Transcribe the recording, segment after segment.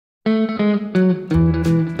I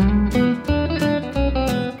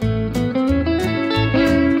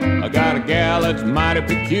got a gal that's mighty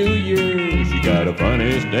peculiar. She got a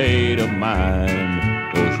funny state of mind.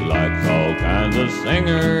 Oh, she likes all kinds of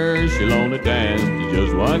singers. She'll only dance to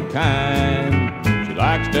just one kind. She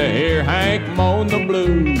likes to hear Hank moan the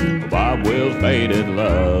blues, or Bob Wills' Faded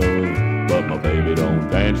Love. But my baby don't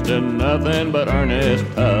dance to nothing but Ernest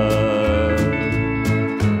Tubb.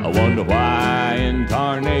 I wonder why in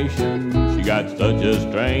tarnation she got such a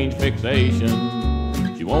strange fixation.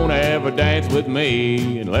 She won't ever dance with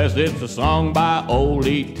me unless it's a song by old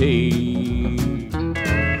E.T.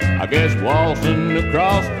 I guess waltzing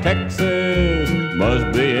across Texas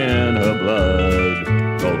must be in her blood,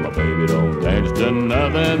 'cause my baby don't dance to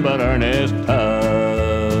nothing but Ernest Tubb.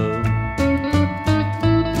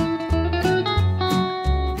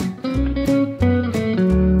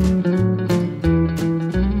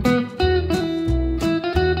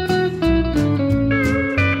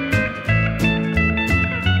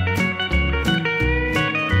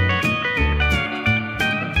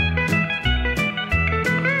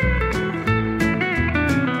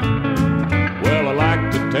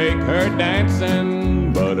 Take her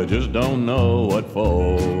dancing, but I just don't know what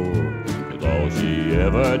for. 'Cause all she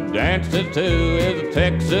ever dances to is a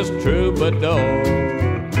Texas troubadour.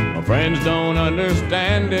 My friends don't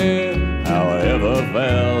understand it, how I ever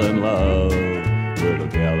fell in love with a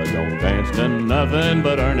gal that don't dance to nothing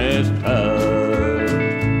but Ernest Tubb.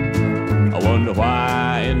 I wonder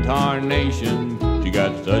why in tarnation she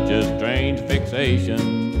got such a strange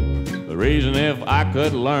fixation. The reason, if I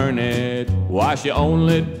could learn it, why she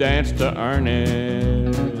only danced to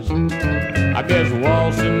Ernest. I guess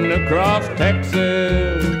waltzing across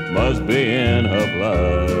Texas must be in her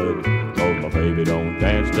blood, 'cause my baby don't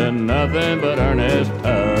dance to nothing but Ernest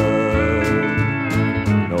Tubb.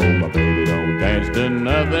 No, my baby don't dance to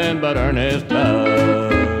nothing but Ernest Tubb.